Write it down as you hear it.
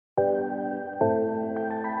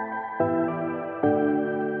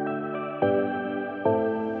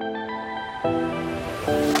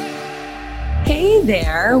Hey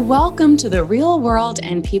there, welcome to the Real World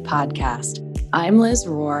NP podcast. I'm Liz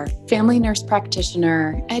Rohr, family nurse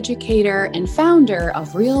practitioner, educator, and founder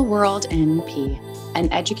of Real World NP,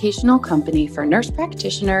 an educational company for nurse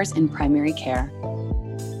practitioners in primary care.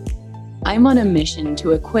 I'm on a mission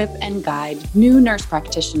to equip and guide new nurse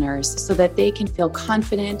practitioners so that they can feel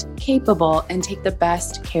confident, capable, and take the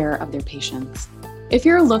best care of their patients. If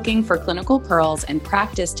you're looking for clinical pearls and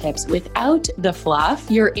practice tips without the fluff,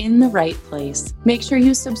 you're in the right place. Make sure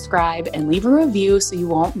you subscribe and leave a review so you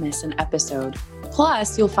won't miss an episode.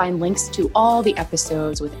 Plus, you'll find links to all the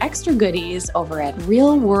episodes with extra goodies over at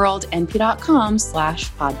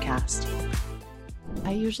realworldnp.com/podcast.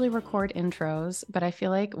 I usually record intros, but I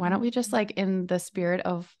feel like, why don't we just in the spirit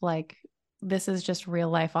of this is just real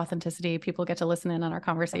life authenticity. People get to listen in on our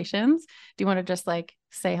conversations. Do you want to just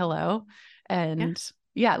say hello? And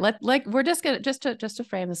we're just gonna just to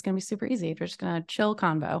frame this is gonna be super easy. We're just gonna chill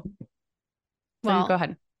convo. So go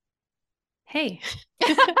ahead. Hey.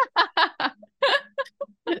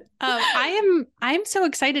 I'm so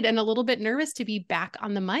excited and a little bit nervous to be back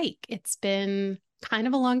on the mic. It's been kind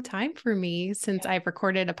of a long time for me since I've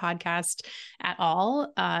recorded a podcast at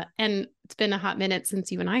all. And it's been a hot minute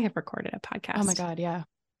since you and I have recorded a podcast. Oh my God. Yeah.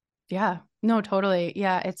 Yeah. No, totally.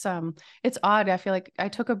 Yeah. It's odd. I feel like I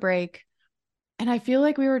took a break. And I feel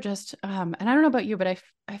like we were just, and I don't know about you, but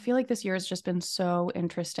I feel like this year has just been so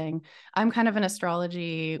interesting. I'm kind of an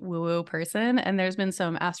astrology woo-woo person, and there's been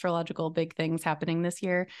some astrological big things happening this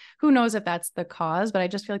year. Who knows if that's the cause, but I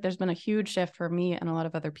just feel like there's been a huge shift for me and a lot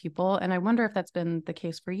of other people. And I wonder if that's been the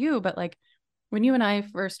case for you. But when you and I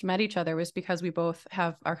first met each other was because we both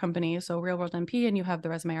have our company, so Real World NP, and you have the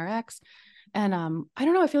Resume RX. And I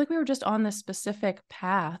don't know, I feel like we were just on this specific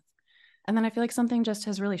path. And then I feel like something just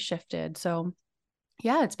has really shifted. So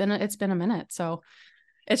yeah, it's been a minute. So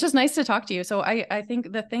it's just nice to talk to you. So I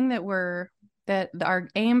think the thing that our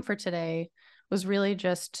aim for today was really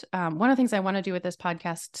just one of the things I want to do with this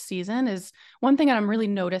podcast season is one thing that I'm really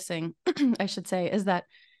noticing, I should say, is that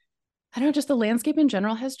I don't know, just the landscape in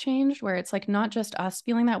general has changed, where it's not just us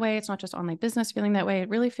feeling that way. It's not just online business feeling that way. It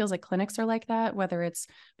really feels like clinics are like that, whether it's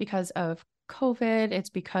because of COVID, it's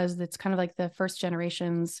because it's kind of like the first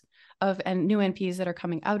generations of new NPs that are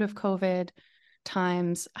coming out of COVID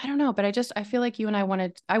times. I don't know, but I feel like you and I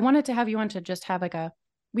wanted to have you on to just have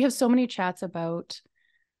we have so many chats about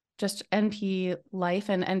just NP life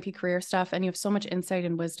and NP career stuff, and you have so much insight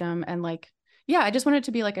and wisdom, and I just wanted it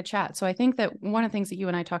to be a chat. So I think that one of the things that you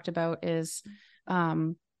and I talked about is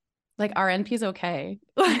are NPs okay?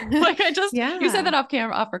 You said that off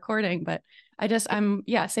camera, off recording, but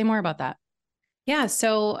say more about that. Yeah.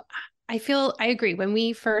 So I agree. When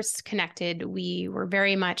we first connected, we were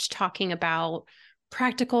very much talking about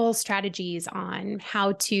practical strategies on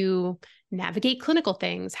how to navigate clinical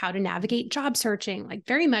things, how to navigate job searching,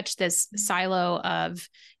 very much this silo of,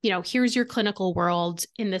 here's your clinical world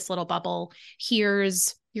in this little bubble.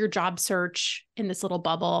 Here's your job search in this little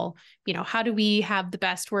bubble. How do we have the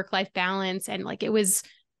best work-life balance? And it was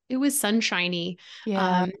sunshiny.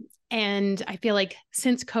 Yeah. And I feel like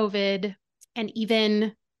since COVID, and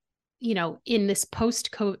even in this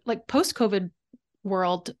post-COVID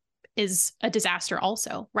world is a disaster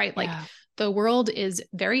also, right? Yeah. The world is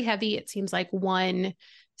very heavy. It seems like one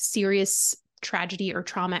serious tragedy or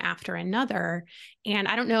trauma after another. And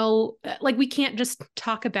I don't know, we can't just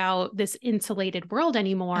talk about this insulated world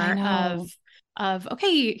anymore of,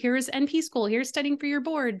 okay, here's NP school, here's studying for your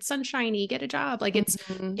board, sunshiny, get a job. It's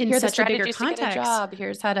in here's such a bigger context. To get a job.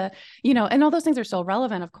 Here's how to, and all those things are still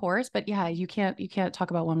relevant, of course, but yeah, you can't talk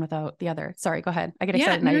about one without the other. Sorry, go ahead. I get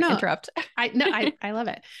excited and I interrupt. I love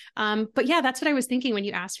it. But yeah, that's what I was thinking when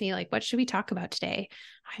you asked me, what should we talk about today?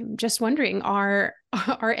 I'm just wondering, are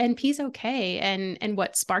NPs okay? And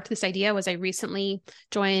what sparked this idea was I recently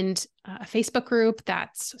joined a Facebook group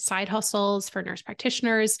that's Side Hustles for Nurse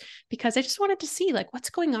Practitioners, because I just wanted to see what's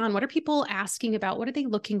going on. What are people asking about? What are they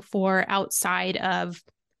looking for outside of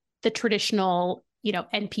the traditional,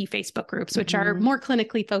 NP Facebook groups, which are more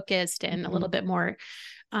clinically focused and a little bit more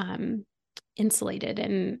insulated.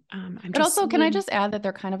 And can I just add that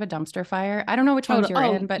they're kind of a dumpster fire? I don't know which ones you're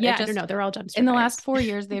in, but they're all dumpster in the fires. last 4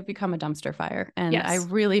 years, they've become a dumpster fire. And yes. I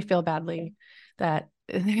really feel badly that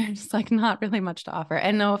they're just not really much to offer.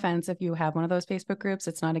 And no offense if you have one of those Facebook groups,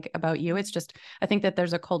 it's not about you. It's just, I think that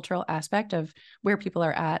there's a cultural aspect of where people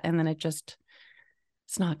are at. And then it's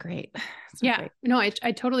not great. Great. No, I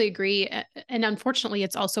totally agree. And unfortunately,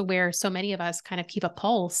 it's also where so many of us kind of keep a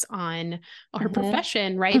pulse on our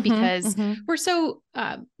profession, right? Because we're so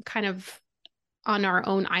kind of on our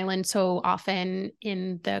own island so often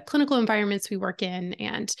in the clinical environments we work in.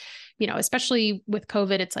 And, especially with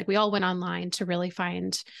COVID, it's like we all went online to really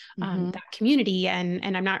find that community.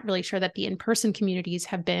 And I'm not really sure that the in-person communities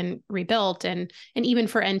have been rebuilt. And even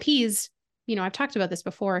for NPs, I've talked about this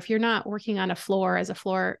before. If you're not working on a floor, as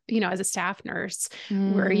a staff nurse,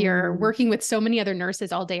 where you're working with so many other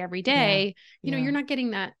nurses all day, every day, you're not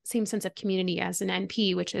getting that same sense of community as an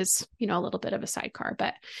NP, which is, a little bit of a sidecar.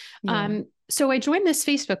 But so I joined this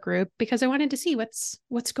Facebook group because I wanted to see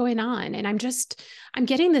what's going on. And I'm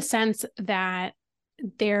getting the sense that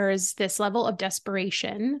there's this level of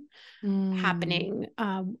desperation happening,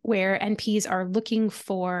 where NPs are looking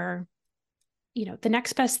for, the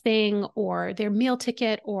next best thing, or their meal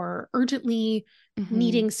ticket, or urgently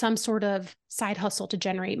needing some sort of side hustle to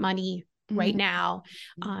generate money right now.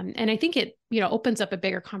 And I think it, opens up a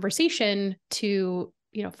bigger conversation to,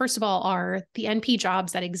 first of all, are the NP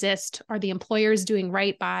jobs that exist, are the employers doing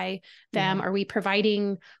right by them? Are we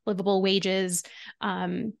providing livable wages?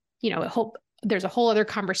 There's a whole other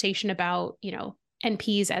conversation about,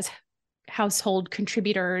 NPs as household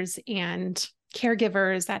contributors and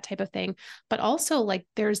caregivers, that type of thing. But also, like,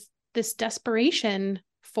 there's this desperation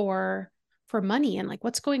for money, and like,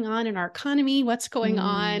 what's going on in our economy, what's going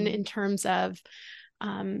on in terms of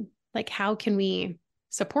like, how can we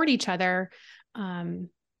support each other? I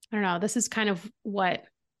don't know. This is kind of what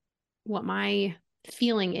my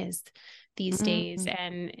feeling is these days.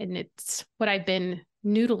 And it's what I've been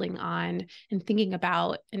noodling on and thinking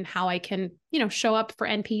about, and how I can, show up for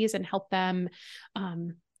NPs and help them.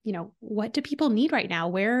 What do people need right now?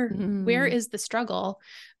 Where is the struggle?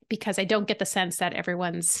 Because I don't get the sense that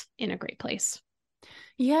everyone's in a great place.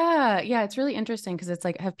 Yeah. It's really interesting because it's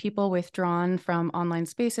like, have people withdrawn from online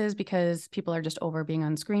spaces because people are just over being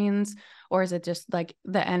on screens? Or is it just like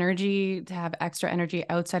the energy to have extra energy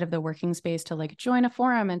outside of the working space to like join a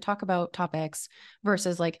forum and talk about topics,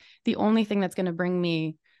 versus like the only thing that's going to bring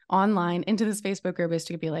me online into this Facebook group is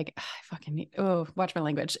to be like, I fucking need, watch my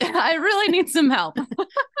language. I really need some help.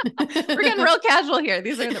 We're getting real casual here.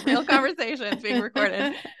 These are the real conversations being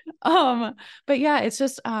recorded. But yeah, it's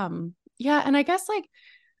just, and I guess like,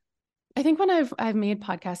 I think when I've made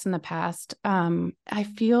podcasts in the past, I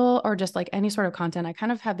feel, or just like any sort of content, I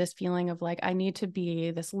kind of have this feeling of like, I need to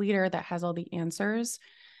be this leader that has all the answers.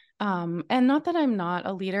 And not that I'm not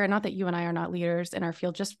a leader, and not that you and I are not leaders in our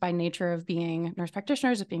field, just by nature of being nurse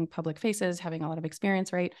practitioners, of being public faces, having a lot of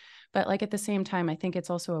experience, right? But like at the same time, I think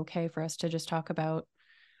it's also okay for us to just talk about,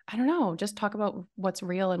 I don't know, just talk about what's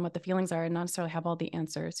real and what the feelings are, and not necessarily have all the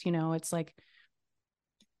answers. It's like,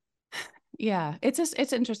 yeah,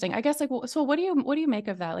 it's interesting. I guess like, so what do you make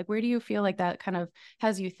of that? Like, where do you feel like that kind of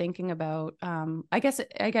has you thinking about, I guess,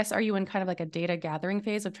 are you in kind of like a data gathering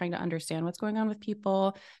phase of trying to understand what's going on with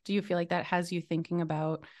people? Do you feel like that has you thinking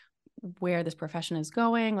about where this profession is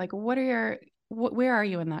going? Like, where are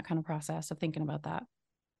you in that kind of process of thinking about that?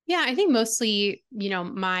 Yeah, I think mostly,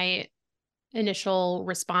 my initial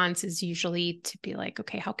response is usually to be like,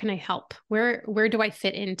 okay, how can I help? Where do I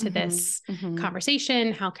fit into this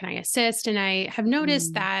conversation? How can I assist? And I have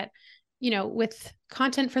noticed that, with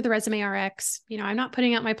content for the Resume RX, I'm not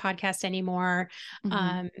putting out my podcast anymore.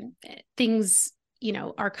 Things,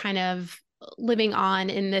 are kind of living on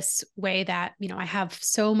in this way that, I have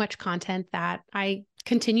so much content that I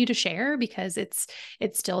continue to share because it's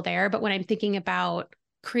still there. But when I'm thinking about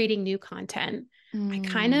creating new content, I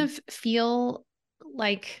kind of feel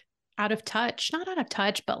like not out of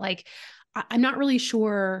touch, but like, I'm not really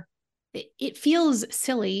sure. It feels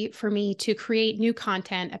silly for me to create new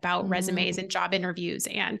content about resumes and job interviews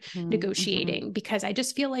and negotiating, because I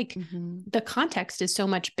just feel like the context is so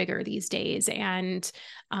much bigger these days. And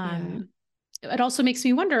it also makes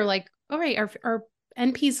me wonder, like, all right, are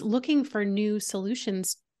NPs looking for new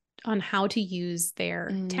solutions on how to use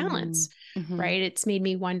their talents, right? It's made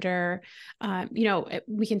me wonder,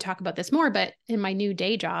 we can talk about this more, but in my new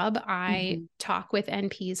day job, I talk with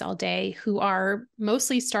NPs all day who are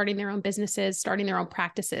mostly starting their own businesses, starting their own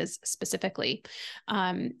practices specifically.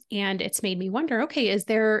 And it's made me wonder, okay, is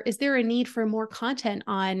there a need for more content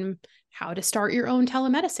on how to start your own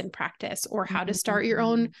telemedicine practice, or how to start your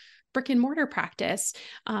own brick and mortar practice?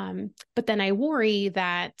 But then I worry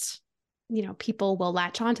that people will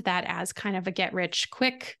latch onto that as kind of a get rich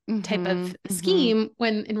quick type of scheme,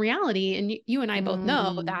 when in reality, and you and I both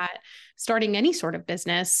know that starting any sort of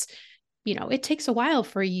business, it takes a while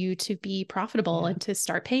for you to be profitable and to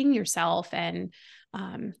start paying yourself. And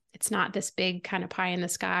it's not this big kind of pie in the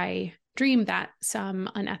sky dream that some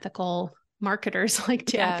unethical marketers like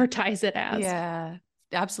to advertise it as. Yeah.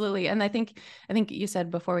 Absolutely. And I think you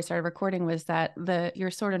said before we started recording was that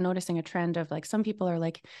you're sort of noticing a trend of like, some people are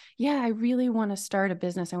like, yeah, I really want to start a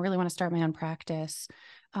business. I really want to start my own practice.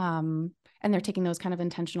 And they're taking those kind of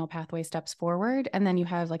intentional pathway steps forward. And then you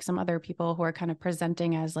have like some other people who are kind of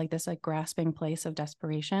presenting as like this like grasping place of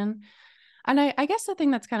desperation. And I guess the thing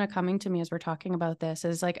that's kind of coming to me as we're talking about this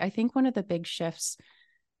is like, I think one of the big shifts,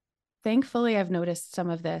 thankfully, I've noticed some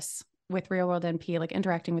of this with Real World NP, like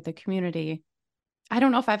interacting with the community. I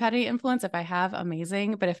don't know if I've had any influence. If I have,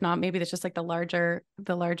 amazing. But if not, maybe that's just like the larger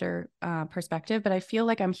perspective. But I feel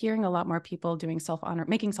like I'm hearing a lot more people doing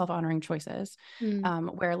making self-honoring choices.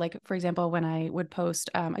 Mm. Where like, for example, when I would post,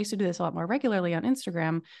 I used to do this a lot more regularly on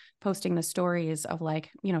Instagram, posting the stories of like,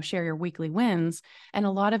 share your weekly wins. And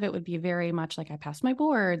a lot of it would be very much like I passed my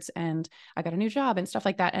boards and I got a new job and stuff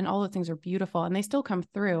like that. And all the things are beautiful and they still come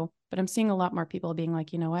through. But I'm seeing a lot more people being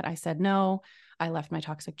like, you know what, I said no. I left my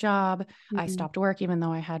toxic job. I Mm. stopped work, even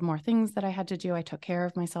though I had more things that I had to do. I took care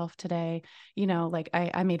of myself today. Like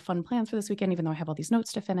I made fun plans for this weekend, even though I have all these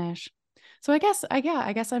notes to finish. So I guess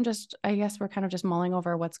we're kind of just mulling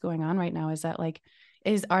over what's going on right now. Is that like,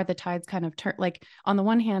 are the tides kind of like, on the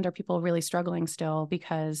one hand, are people really struggling still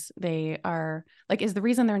because they are like, is the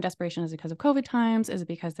reason they're in desperation is because of COVID times? Is it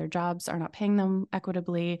because their jobs are not paying them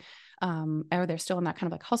equitably? Or they're still in that kind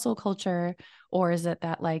of like hustle culture? Or is it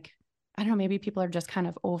that like, I don't know, maybe people are just kind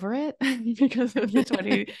of over it because of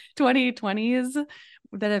the 2020s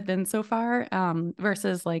that have been so far,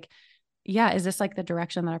 versus like, yeah, is this like the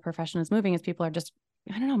direction that our profession is moving as people are just,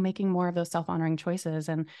 I don't know, making more of those self-honoring choices?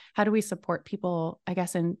 And how do we support people, I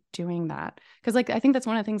guess, in doing that? Because like, I think that's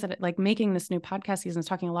one of the things that like making this new podcast season is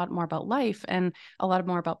talking a lot more about life and a lot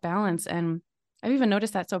more about balance. And I've even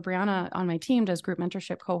noticed that. So Brianna on my team does group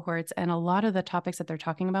mentorship cohorts, and a lot of the topics that they're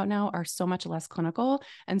talking about now are so much less clinical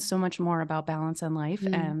and so much more about balance and life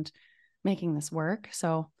Mm. and making this work.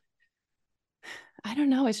 So I don't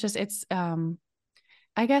know.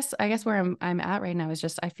 I guess where I'm at right now is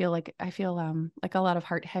just, I feel like a lot of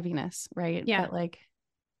heart heaviness, right? Yeah. But like,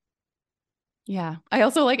 yeah, I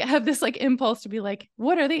also like have this like impulse to be like,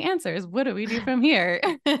 what are the answers? What do we do from here?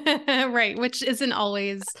 Right. Which isn't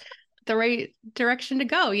always the right direction to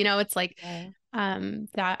go. It's like, Yeah.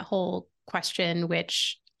 that whole question,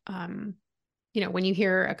 which, when you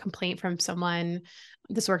hear a complaint from someone,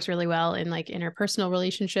 this works really well in like interpersonal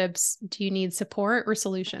relationships. Do you need support or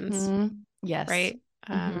solutions? Mm-hmm. Yes. Right.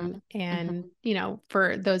 Mm-hmm. And, Mm-hmm.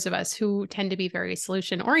 for those of us who tend to be very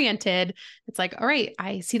solution oriented, it's like, all right,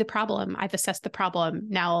 I see the problem. I've assessed the problem.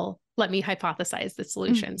 Now let me hypothesize the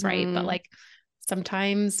solutions. Right. But Mm-hmm. like,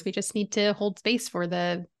 sometimes we just need to hold space for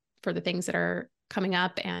the things that are coming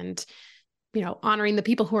up, and honoring the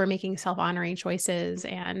people who are making self-honoring choices,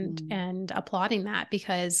 and applauding that,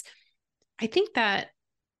 because I think that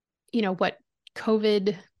what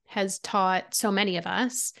COVID has taught so many of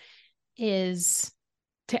us is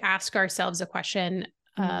to ask ourselves a question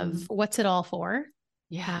of, what's it all for?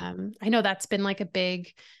 Yeah. I know that's been like a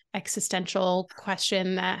big existential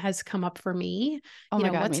question that has come up for me. Oh my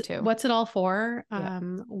God, me too. What's it all for? Yeah.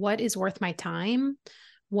 What is worth my time?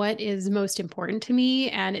 What is most important to me?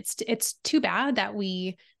 And it's too bad that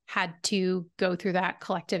we had to go through that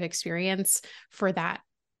collective experience for that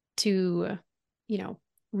to,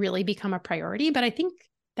 really become a priority. But I think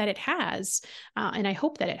that it has, and I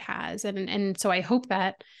hope that it has, and so I hope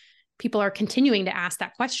that people are continuing to ask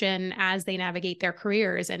that question as they navigate their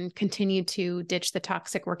careers and continue to ditch the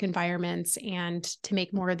toxic work environments and to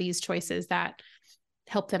make more of these choices that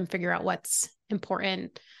help them figure out what's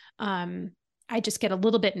important. I just get a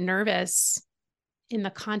little bit nervous in the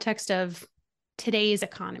context of today's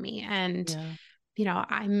economy. And, Yeah.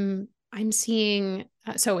 I'm seeing,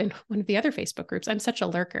 so in one of the other Facebook groups, I'm such a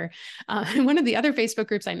lurker. In one of the other Facebook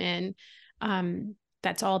groups I'm in,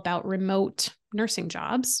 that's all about remote nursing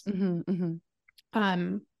jobs. Mm-hmm.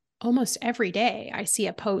 Mm-hmm. Almost every day I see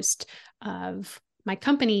a post of my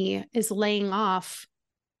company is laying off,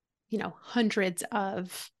 hundreds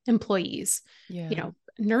of employees, Yeah.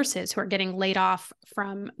 nurses who are getting laid off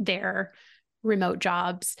from their remote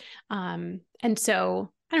jobs. And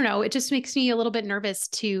so I don't know, it just makes me a little bit nervous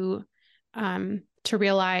to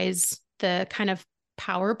realize the kind of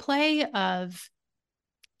power play of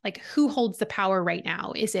like, who holds the power right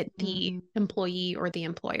now? Is it the Mm-hmm. employee or the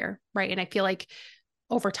employer? Right. And I feel like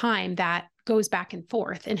over time that goes back and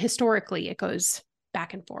forth, and historically it goes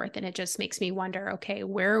back and forth. And it just makes me wonder, okay,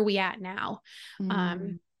 where are we at now?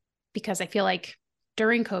 Mm-hmm. Because I feel like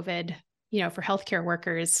during COVID, for healthcare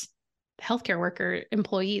worker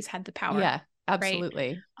employees had the power. Yeah, Right.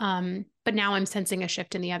 absolutely. But now I'm sensing a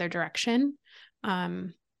shift in the other direction,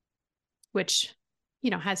 which,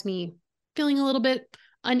 has me feeling a little bit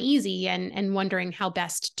uneasy and wondering how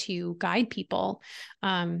best to guide people,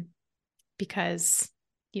 because,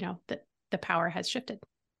 you know, the power has shifted.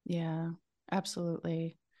 Yeah,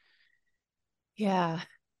 absolutely. Yeah.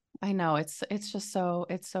 I know it's just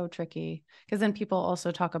it's so tricky because then people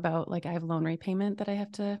also talk about like I have loan repayment that I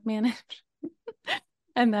have to manage.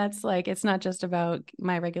 And that's like it's not just about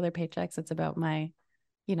my regular paychecks, it's about my,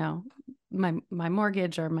 you know, my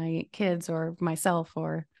mortgage or my kids or myself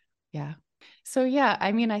or yeah. So yeah,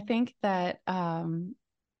 I mean, I think that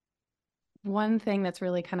one thing that's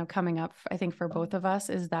really kind of coming up, I think, for both of us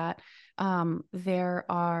is that there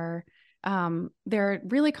are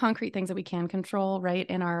really concrete things that we can control, right,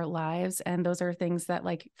 in our lives. And those are things that,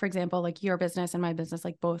 like, for example, like your business and my business,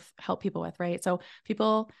 like both help people with, right? So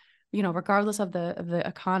people, you know, regardless of the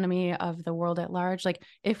economy of the world at large, like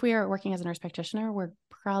if we are working as a nurse practitioner, we're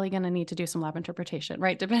probably going to need to do some lab interpretation,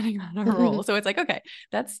 right? Depending on our role. So it's like, okay,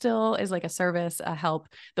 that still is like a service, a help.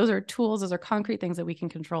 Those are tools, those are concrete things that we can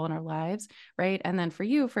control in our lives, right? And then for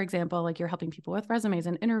you, for example, like you're helping people with resumes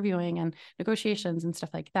and interviewing and negotiations and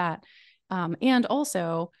stuff like that. And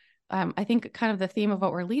also, I think kind of the theme of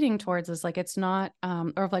what we're leading towards is like, it's not,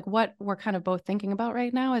 or like what we're kind of both thinking about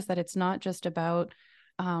right now is that it's not just about,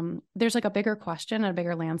 there's like a bigger question, a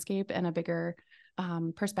bigger landscape and a bigger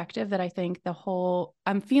perspective that I think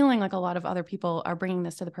I'm feeling like a lot of other people are bringing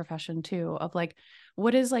this to the profession too, of like,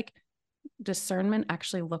 what is like discernment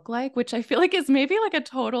actually look like, which I feel like is maybe like a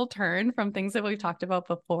total turn from things that we've talked about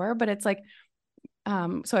before, but it's like,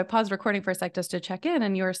 so I paused recording for a sec just to check in,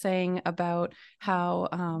 and you were saying about how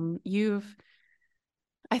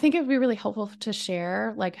I think it would be really helpful to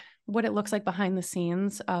share like what it looks like behind the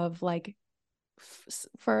scenes of like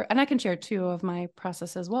and I can share too of my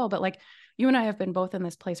process as well, but like you and I have been both in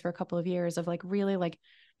this place for a couple of years of like really like,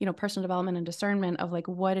 you know, personal development and discernment of like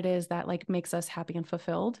what it is that like makes us happy and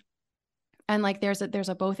fulfilled. And like there's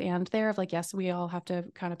a both and there of like, yes, we all have to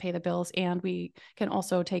kind of pay the bills and we can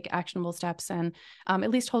also take actionable steps and at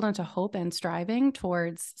least hold on to hope and striving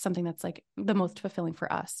towards something that's like the most fulfilling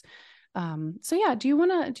for us. So yeah, do you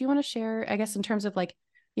want to share, I guess, in terms of like,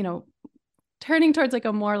 you know, turning towards like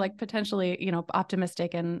a more like potentially, you know,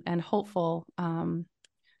 optimistic and hopeful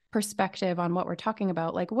perspective on what we're talking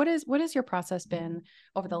about? Like what is your process been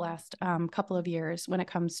over the last couple of years when it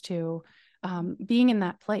comes to being in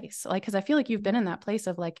that place? Like, cause I feel like you've been in that place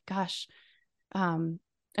of like, gosh,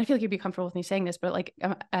 I feel like you'd be comfortable with me saying this, but like,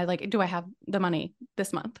 do I have the money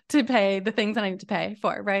this month to pay the things that I need to pay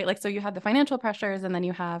for? Right. Like, so you have the financial pressures and then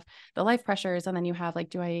you have the life pressures and then you have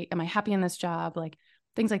like, am I happy in this job? Like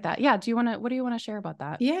things like that. Yeah. What do you want to share about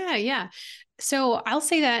that? Yeah. Yeah. So I'll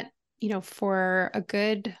say that, you know, for a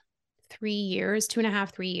good 3 years,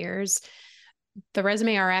 2.5, 3 years, the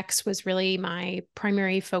Resume RX was really my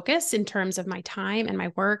primary focus in terms of my time and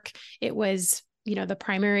my work. It was, you know, the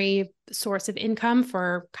primary source of income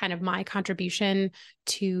for kind of my contribution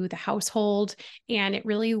to the household. And it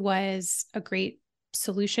really was a great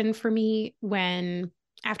solution for me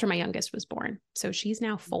after my youngest was born. So she's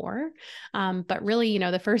now 4. But really, you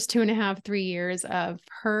know, the first 2.5, 3 years of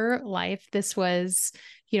her life, this was,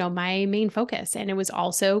 you know, my main focus. And it was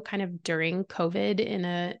also kind of during COVID in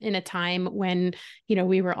a time when, you know,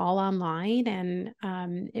 we were all online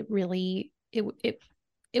and it really,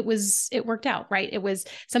 it worked out, right? It was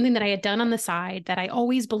something that I had done on the side that I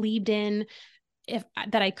always believed in,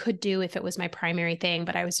 that I could do if it was my primary thing,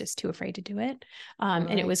 but I was just too afraid to do it.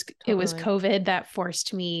 And it was COVID that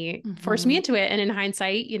forced me into it. And in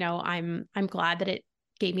hindsight, you know, I'm glad that it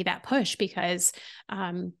gave me that push because,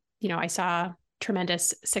 you know, I saw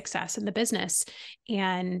tremendous success in the business.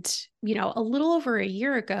 And, you know, a little over a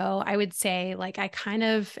year ago, I would say like,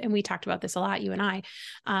 and we talked about this a lot, you and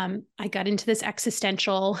I got into this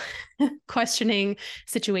existential questioning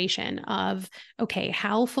situation of, okay,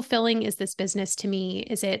 how fulfilling is this business to me?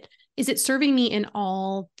 Is it serving me in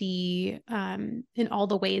all the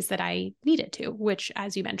ways that I need it to, which,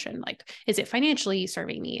 as you mentioned, like, is it financially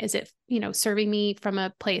serving me? Is it, you know, serving me from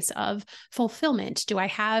a place of fulfillment? Do I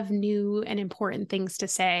have new and important things to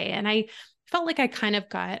say? And I felt like I kind of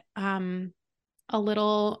got, a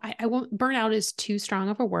little, I won't, burnout is too strong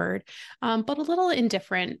of a word, but a little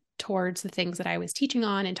indifferent towards the things that I was teaching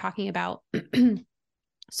on and talking about.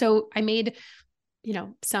 So I made, you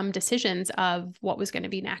know, some decisions of what was going to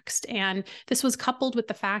be next. And this was coupled with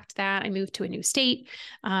the fact that I moved to a new state.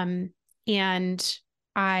 And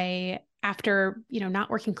I after, not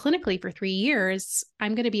working clinically for 3 years,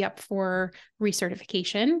 I'm going to be up for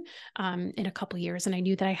recertification in a couple of years. And I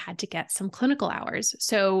knew that I had to get some clinical hours.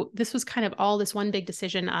 So this was kind of all this one big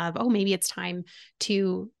decision of, oh, maybe it's time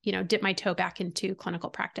to, dip my toe back into clinical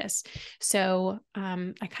practice. So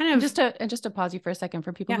I kind of just to pause you for a second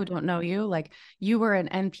for people Yeah. who don't know you, like you were an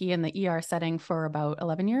NP in the ER setting for about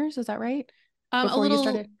 11 years. Is that right? Before you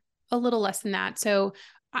started? A little less than that. So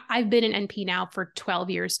I've been an NP now for 12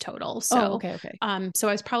 years total. So, Oh, okay. so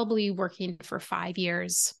I was probably working for 5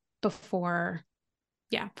 years before,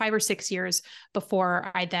 5 or 6 years before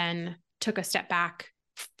I then took a step back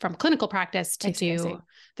from clinical practice to do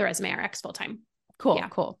the Resume RX full time.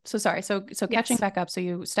 Cool. So sorry. So catching back up. So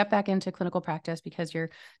you step back into clinical practice because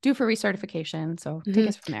you're due for recertification. So take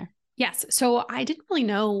us from there. Yes. So I didn't really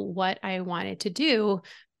know what I wanted to do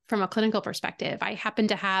from a clinical perspective. I happen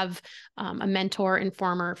to have a mentor and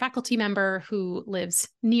former faculty member who lives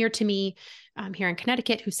near to me here in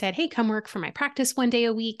Connecticut who said, hey, come work for my practice one day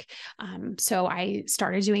a week. So I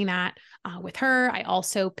started doing that with her. I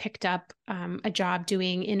also picked up a job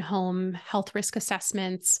doing in-home health risk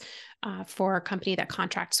assessments for a company that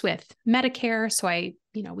contracts with Medicare. So I,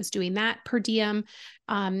 was doing that per diem.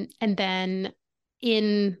 And then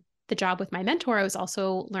in the job with my mentor, I was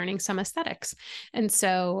also learning some aesthetics. And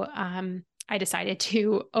so I decided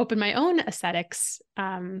to open my own aesthetics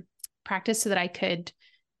practice so that I could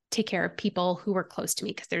take care of people who were close to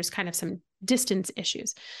me because there's kind of some distance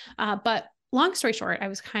issues. But long story short, I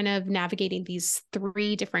was kind of navigating these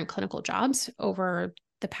 3 different clinical jobs over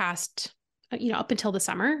the past,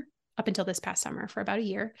 up until this past summer for about a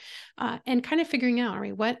year, and kind of figuring out, all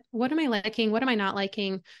right, what am I liking? What am I not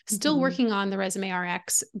liking? Still working on the Resume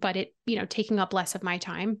RX, but it, taking up less of my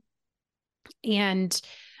time and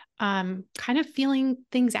kind of feeling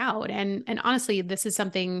things out. And honestly, this is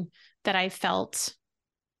something that I felt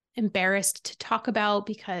embarrassed to talk about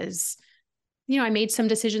because I made some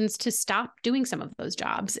decisions to stop doing some of those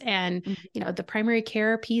jobs. And, the primary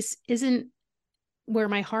care piece isn't where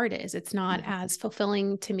my heart is. It's not as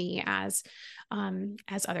fulfilling to me as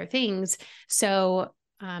other things. So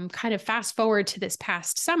kind of fast forward to this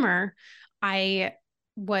past summer, I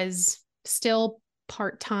was still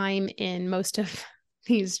part-time in most of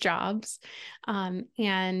these jobs.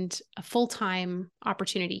 And a full-time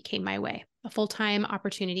opportunity came my way, a full-time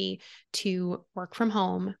opportunity to work from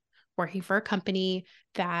home, working for a company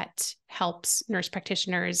that helps nurse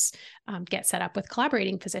practitioners get set up with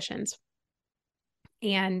collaborating physicians.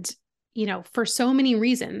 And, for so many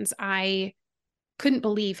reasons, I couldn't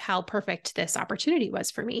believe how perfect this opportunity was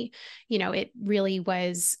for me. It really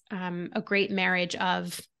was a great marriage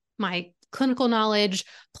of my clinical knowledge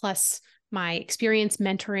plus my experience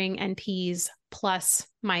mentoring NPs plus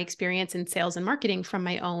my experience in sales and marketing from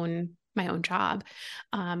my own job,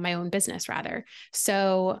 my own business rather.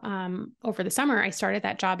 So over the summer, I started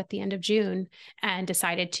that job at the end of June and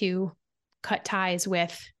decided to cut ties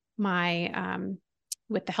with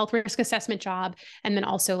with the health risk assessment job. And then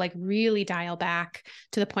also like really dial back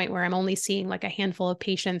to the point where I'm only seeing like a handful of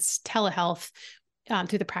patients telehealth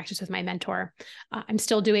through the practice with my mentor. I'm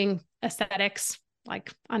still doing aesthetics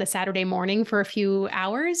like on a Saturday morning for a few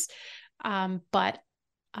hours. But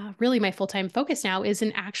really my full-time focus now is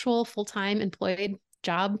an actual full-time employed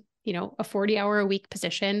job, a 40-hour-a-week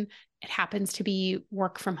position. It happens to be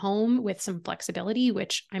work from home with some flexibility,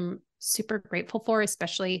 which I'm super grateful for,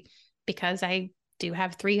 especially because I do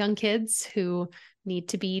have 3 young kids who need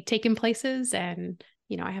to be taken places. And,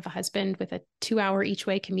 I have a husband with a 2-hour each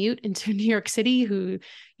way commute into New York City who,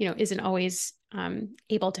 isn't always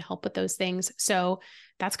able to help with those things. So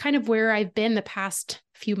that's kind of where I've been the past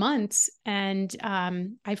few months. And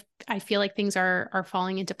I feel like things are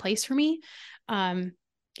falling into place for me.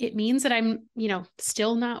 It means that I'm,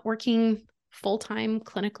 still not working full-time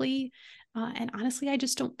clinically. And honestly, I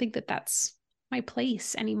just don't think that that's my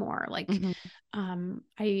place anymore. Like,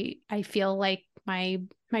 I feel like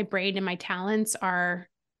my brain and my talents are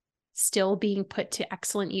still being put to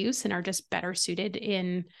excellent use and are just better suited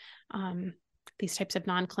in these types of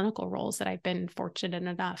non-clinical roles that I've been fortunate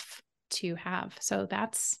enough to have. So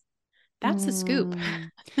that's a scoop.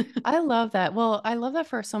 I love that. Well, I love that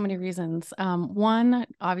for so many reasons. One,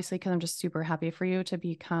 obviously, because I'm just super happy for you to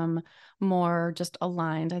become more just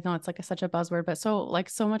aligned. I know it's like such a buzzword, but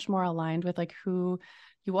so much more aligned with like who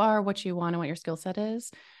you are, what you want, and what your skill set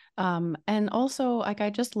is. And also like, I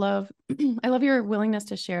just love, I love your willingness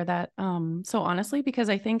to share that. So honestly, because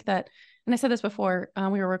I think that, and I said this before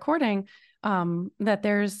we were recording,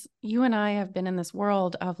 that you and I have been in this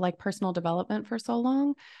world of like personal development for so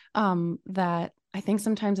long, that I think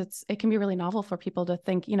sometimes it can be really novel for people to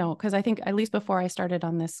think, because I think at least before I started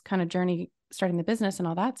on this kind of journey, starting the business and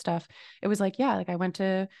all that stuff, it was like, yeah, like I went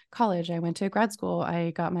to college, I went to grad school,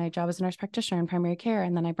 I got my job as a nurse practitioner in primary care,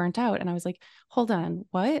 and then I burnt out. And I was like, hold on,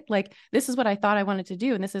 what? Like, this is what I thought I wanted to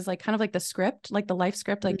do. And this is like kind of like the script, like the life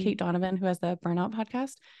script, like Kate Donovan, who has the Burnout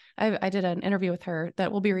podcast. I did an interview with her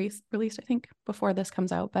that will be released, I think, before this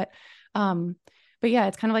comes out. But yeah,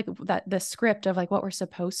 it's kind of like that, the script of like what we're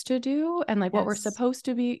supposed to do and like what we're supposed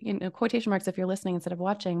to be, quotation marks if you're listening instead of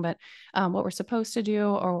watching, but what we're supposed to do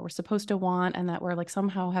or what we're supposed to want, and that we're like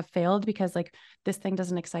somehow have failed because like this thing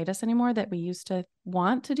doesn't excite us anymore that we used to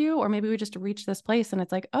want to do, or maybe we just reach this place and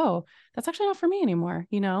it's like, oh, that's actually not for me anymore,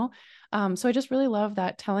 So I just really love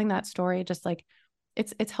that, telling that story, just like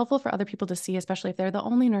it's helpful for other people to see, especially if they're the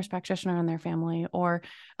only nurse practitioner in their family, or,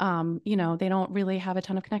 they don't really have a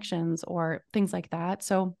ton of connections or things like that.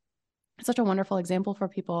 So it's such a wonderful example for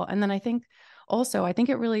people. And then I think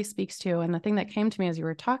it really speaks to, and the thing that came to me as you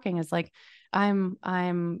were talking is like, I've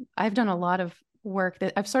done a lot of work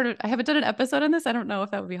that I haven't done an episode on this. I don't know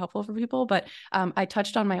if that would be helpful for people, but I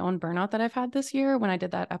touched on my own burnout that I've had this year when I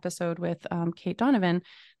did that episode with Kate Donovan,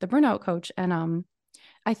 the burnout coach. And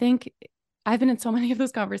I think I've been in so many of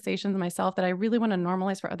those conversations myself that I really want to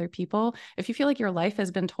normalize for other people. If you feel like your life has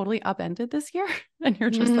been totally upended this year and you're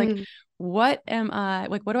just like, what am I,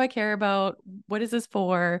 like, what do I care about? What is this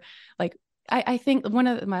for? Like, I think one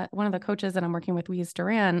of the coaches that I'm working with, Louise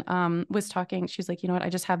Duran, was talking. She's like, you know what? I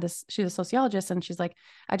just have this, she's a sociologist. And she's like,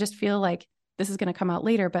 I just feel like this is going to come out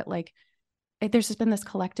later, but like, there's just been this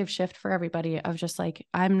collective shift for everybody of just like,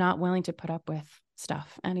 I'm not willing to put up with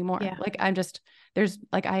stuff anymore. Yeah. Like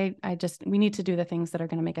we need to do the things that are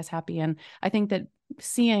going to make us happy. And I think that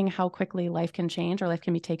seeing how quickly life can change or life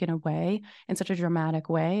can be taken away in such a dramatic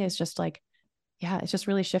way is just like, yeah, it's just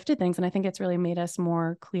really shifted things. And I think it's really made us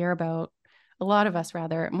more clear about, a lot of us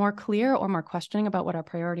rather, more clear or more questioning about what our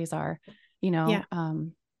priorities are, Yeah.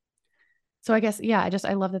 So I guess, yeah,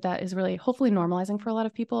 I love that is really hopefully normalizing for a lot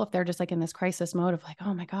of people if they're just like in this crisis mode of like,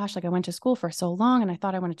 oh my gosh, like I went to school for so long and I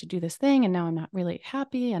thought I wanted to do this thing and now I'm not really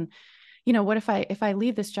happy. And, what if I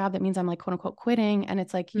leave this job, that means I'm like, quote unquote, quitting. And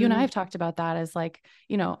it's like, you and I have talked about that as like,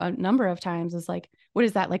 a number of times, is like, what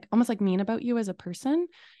is that like almost like mean about you as a person,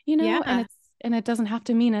 Yeah. and it doesn't have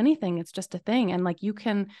to mean anything. It's just a thing. And like, you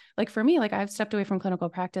can, like, for me, like I've stepped away from clinical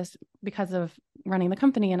practice because of running the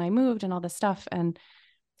company and I moved and all this stuff. And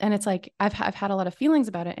it's like, I've had a lot of feelings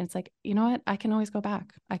about it. And it's like, you know what? I can always go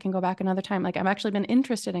back. I can go back another time. Like I've actually been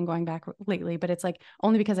interested in going back lately, but it's like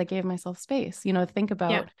only because I gave myself space, think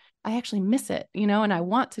about, I actually miss it, and I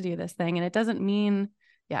want to do this thing. And it doesn't mean,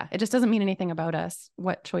 it just doesn't mean anything about us,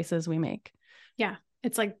 what choices we make. Yeah.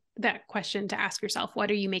 It's like that question to ask yourself, what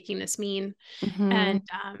are you making this mean? Mm-hmm.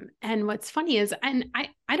 And what's funny is, and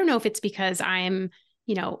I don't know if it's because I'm,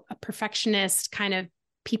 a perfectionist kind of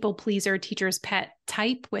people pleaser, teacher's pet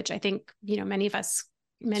type, which I think, many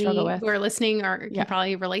who are listening can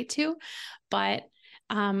probably relate to, but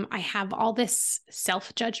I have all this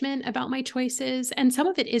self-judgment about my choices, and some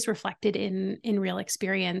of it is reflected in real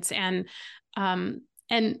experience. And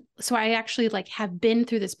so I actually have been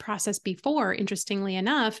through this process before, interestingly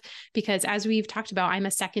enough, because as we've talked about, I'm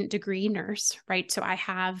a second degree nurse, right? So I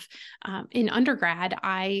have, in undergrad,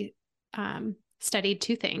 I studied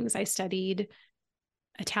two things. I studied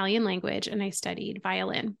Italian language and I studied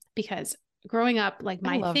violin, because growing up, like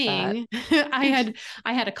my thing, I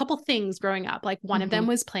had a couple things growing up. Like one of them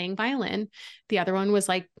was playing violin. The other one was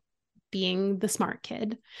like being the smart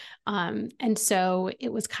kid. And so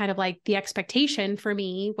it was kind of like the expectation for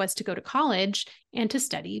me was to go to college and to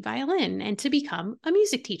study violin and to become a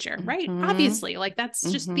music teacher, right? Obviously, like that's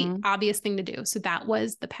just the obvious thing to do. So that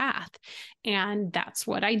was the path. And that's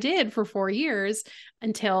what I did for 4 years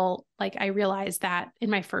until like I realized that in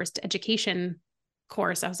my first education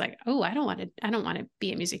course, I was like, oh, I don't want to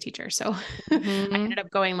be a music teacher. So I ended up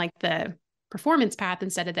going like the performance path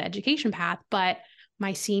instead of the education path. But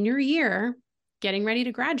my senior year, getting ready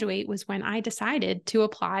to graduate, was when I decided to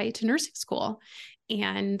apply to nursing school.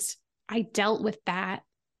 And I dealt with that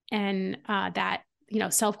and that,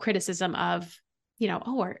 self-criticism of,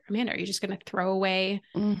 oh, Amanda, are you just going to throw away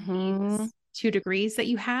these 2 degrees that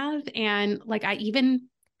you have? And like, I even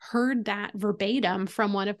heard that verbatim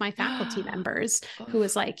from one of my faculty members who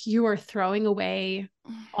was like, you are throwing away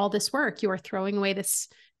all this work. You are throwing away this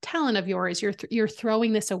talent of yours. You're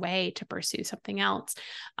throwing this away to pursue something else.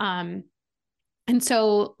 And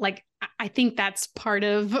so like, I think that's part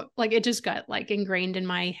of like, it just got like ingrained in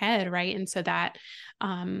my head. Right. And so that,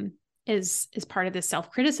 is part of this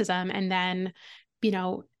self-criticism. And then,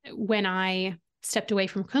 when I stepped away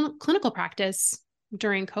from clinical practice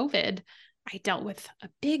during COVID, I dealt with a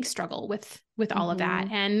big struggle with all of that.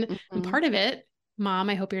 And Mm-hmm. part of it, Mom,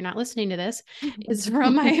 I hope you're not listening to this, is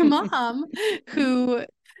from my mom who,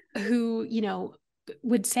 you know,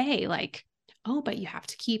 would say like, oh, but you have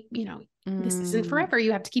to keep, you know, this isn't forever.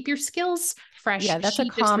 You have to keep your skills fresh. Yeah, that's a She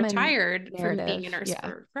just common retired from narrative. being a nurse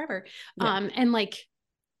for forever. Yeah. And like,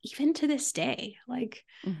 even to this day, like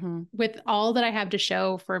Mm-hmm. with all that I have to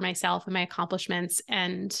show for myself and my accomplishments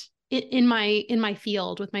and in my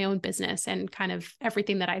field with my own business and kind of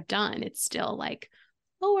everything that I've done, it's still like,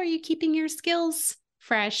 oh, are you keeping your skills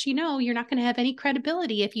fresh? You know, you're not going to have any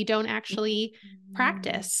credibility if you don't actually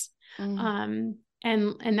practice. Mm-hmm.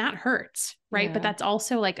 And that hurts, right? Yeah. But that's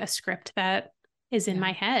also like a script that is in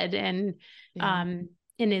my head and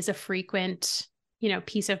is a frequent, you know,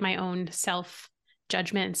 piece of my own self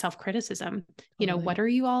judgment and self-criticism. You know, what are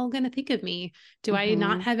you all going to think of me? Do I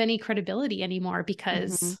not have any credibility anymore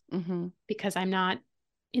because I'm not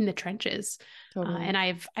in the trenches? And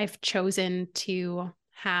I've chosen to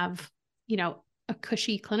have, you know, a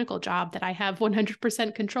cushy clinical job that I have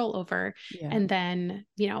 100% control over. And then,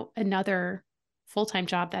 you know, another full-time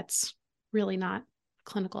job that's really not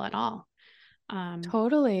clinical at all.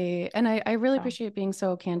 Totally. And I really appreciate being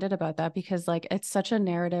so candid about that, because like, it's such a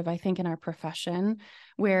narrative, I think, in our profession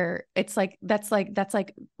where it's like, that's like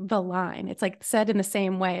the line. It's like said in the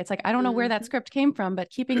same way. It's like, I don't know where that script came from, but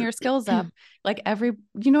keeping your skills up, like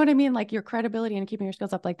you know what I mean? Like your credibility and keeping your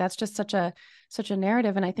skills up, like that's just such a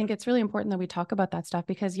narrative. And I think it's really important that we talk about that stuff,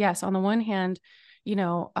 because yes, on the one hand, you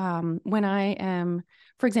know, when I am,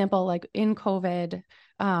 for example, like in COVID,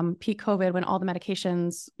 peak COVID, when all the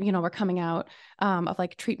medications, you know, were coming out, of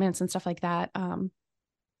like treatments and stuff like that.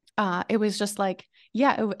 It was just like,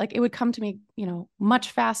 it would come to me, you know,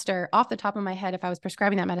 much faster off the top of my head if I was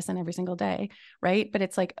prescribing that medicine every single day. Right. But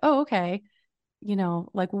it's like, oh, okay. You know,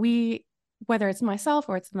 like whether it's myself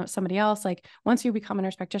or it's somebody else, like once you become a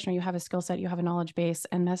nurse practitioner, you have a skill set, you have a knowledge base,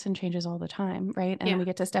 and medicine changes all the time. Right. And then we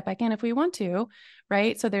get to step back in if we want to.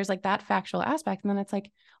 Right. So there's like that factual aspect. And then it's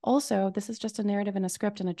like, also, this is just a narrative and a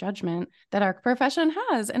script and a judgment that our profession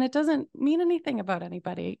has, and it doesn't mean anything about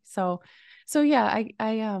anybody. So yeah, I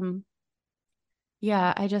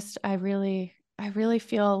really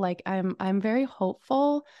feel like I'm very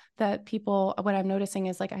hopeful that people, what I'm noticing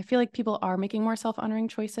is like, I feel like people are making more self-honoring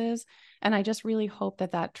choices. And I just really hope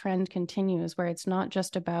that that trend continues, where it's not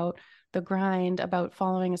just about the grind, about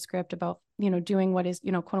following a script, about, you know, doing what is,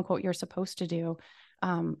 you know, quote unquote, you're supposed to do.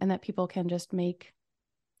 And that people can just make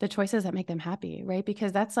the choices that make them happy, right?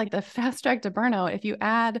 Because that's like the fast track to burnout. If you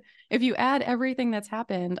add everything that's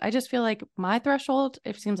happened, I just feel like my threshold,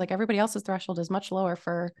 it seems like everybody else's threshold is much lower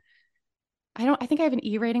for, I think I have an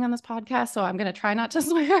E rating on this podcast, so I'm going to try not to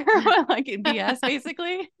swear, like BS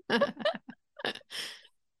basically.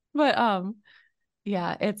 But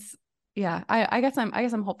yeah, I guess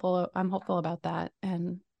I'm hopeful. I'm hopeful about that.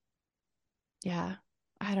 And yeah,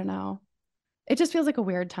 I don't know. It just feels like a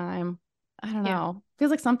weird time. I don't know. Feels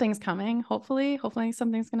like something's coming. Hopefully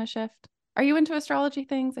something's going to shift. Are you into astrology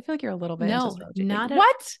things? I feel like you're a little bit into astrology. Not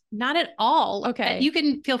at all. Okay. You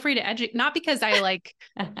can feel free to educate, not because I like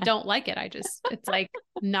don't like it. It's like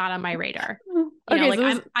not on my radar. You know, like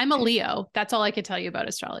so I'm a Leo. That's all I can tell you about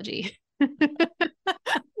astrology.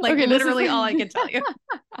 Like literally all I can tell you.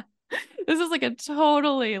 This is like a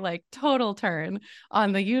total turn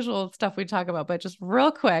on the usual stuff we talk about, but just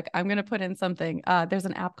real quick, I'm going to put in something. There's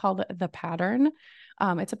an app called The Pattern.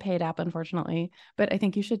 It's a paid app, unfortunately, but I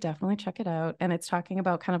think you should definitely check it out. And it's talking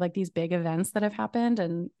about kind of like these big events that have happened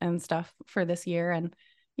and stuff for this year. And,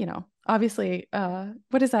 you know, obviously,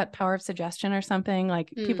 what is that, power of suggestion or something? Like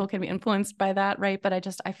people can be influenced by that, right? But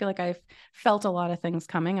I feel like I've felt a lot of things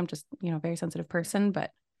coming. I'm just, you know, a very sensitive person,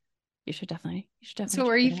 but you should definitely. So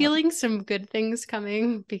are you feeling some good things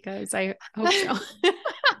coming? Because I hope so.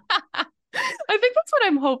 I think that's what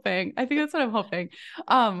I'm hoping.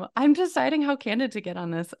 I'm deciding how candid to get on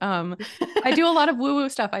this. I do a lot of woo-woo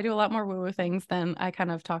stuff. I do a lot more woo-woo things than I kind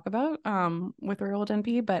of talk about with Real World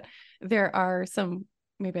NP, but there are some,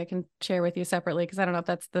 maybe I can share with you separately, because I don't know if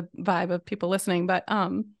that's the vibe of people listening, but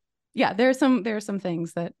yeah, there are some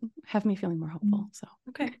things that have me feeling more hopeful. So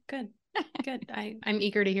okay, good. I'm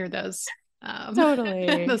eager to hear those.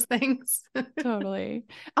 Totally. Those things. Totally.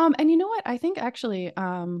 And you know what? I think actually,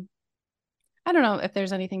 I don't know if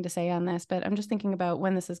there's anything to say on this, but I'm just thinking about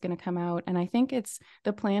when this is going to come out. And I think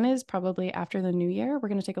the plan is probably after the new year. We're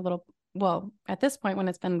going to take at this point, when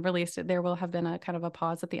it's been released, there will have been a kind of a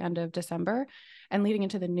pause at the end of December and leading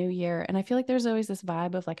into the new year. And I feel like there's always this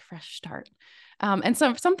vibe of like fresh start. And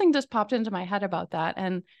so something just popped into my head about that.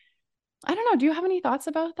 And I don't know, do you have any thoughts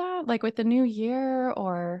about that? Like with the new year,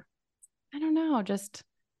 or I don't know, just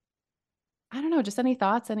I don't know, just any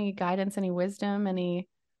thoughts, any guidance, any wisdom,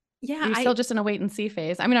 Yeah, are you still just in a wait and see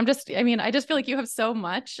phase? I mean, I just feel like you have so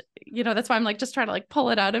much, that's why I'm like, just trying to like pull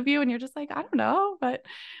it out of you. And you're just like, I don't know, but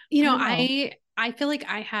you I know, don't know. I feel like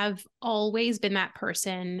I have always been that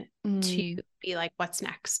person Mm, to be like, what's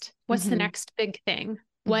next? What's the mm-hmm, next big thing?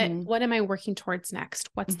 mm-hmm, What am I working towards next?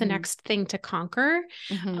 What's the mm-hmm, next thing to conquer?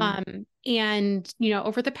 mm-hmm, And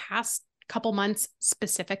over the past couple months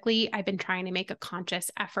specifically, I've been trying to make a conscious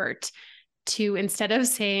effort to, instead of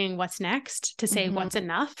saying what's next, to say mm-hmm. what's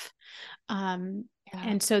enough. Um, Yeah.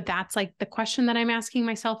 and so that's like the question that I'm asking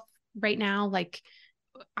myself right now. Like,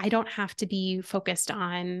 I don't have to be focused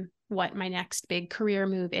on what my next big career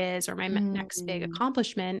move is or my next big Mm,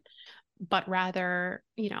 accomplishment, but rather,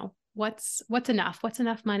 what's enough? What's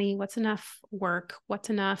enough money? What's enough work? What's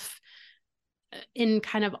enough in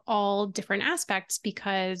kind of all different aspects?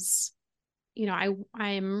 Because,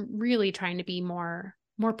 I'm really trying to be more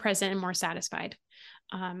present and more satisfied,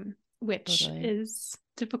 which totally. is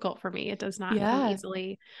difficult for me. It does not come Yeah.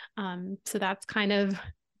 easily. So that's kind of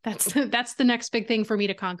that's the next big thing for me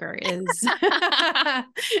to conquer is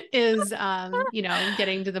is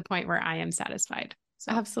getting to the point where I am satisfied.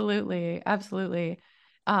 So Absolutely. Absolutely.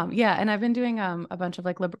 Yeah. And I've been doing, a bunch of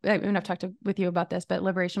like, I mean, I've talked with you about this, but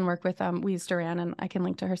liberation work with, Louise Duran, and I can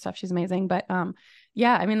link to her stuff. She's amazing. But,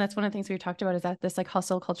 yeah, I mean, that's one of the things we talked about, is that this like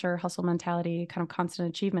hustle culture, hustle mentality, kind of constant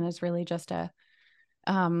achievement is really just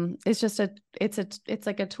it's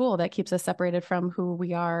like a tool that keeps us separated from who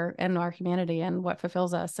we are and our humanity and what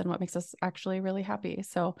fulfills us and what makes us actually really happy.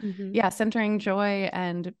 So mhm. yeah, centering joy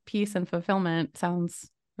and peace and fulfillment sounds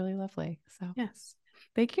really lovely. So Yes.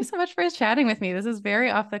 thank you so much for chatting with me. This is very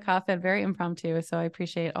off the cuff and very impromptu. So I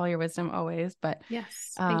appreciate all your wisdom always. But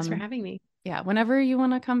Yes. Thanks for um, having me. yeah, whenever you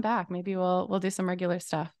want to come back, maybe we'll do some regular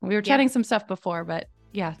stuff. We were Yeah. chatting some stuff before, but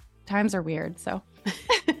yeah, times are weird. So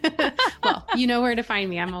Well, you know where to find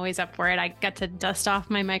me. I'm always up for it. I get to dust off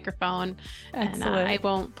my microphone and I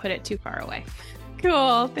won't put it too far away.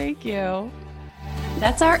 Cool. Thank you.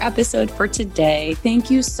 That's our episode for today. Thank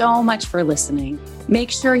you so much for listening. Make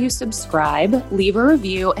sure you subscribe, leave a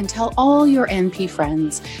review, and tell all your NP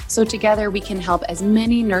friends so together we can help as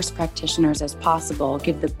many nurse practitioners as possible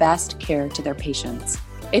give the best care to their patients.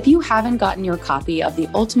 If you haven't gotten your copy of the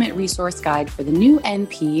Ultimate Resource Guide for the new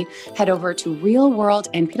NP, head over to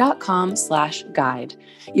realworldnp.com/guide.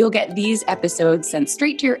 You'll get these episodes sent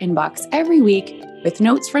straight to your inbox every week with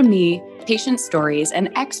notes from me, patient stories, and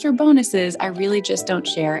extra bonuses I really just don't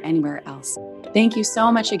share anywhere else. Thank you so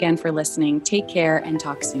much again for listening. Take care and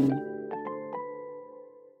talk soon.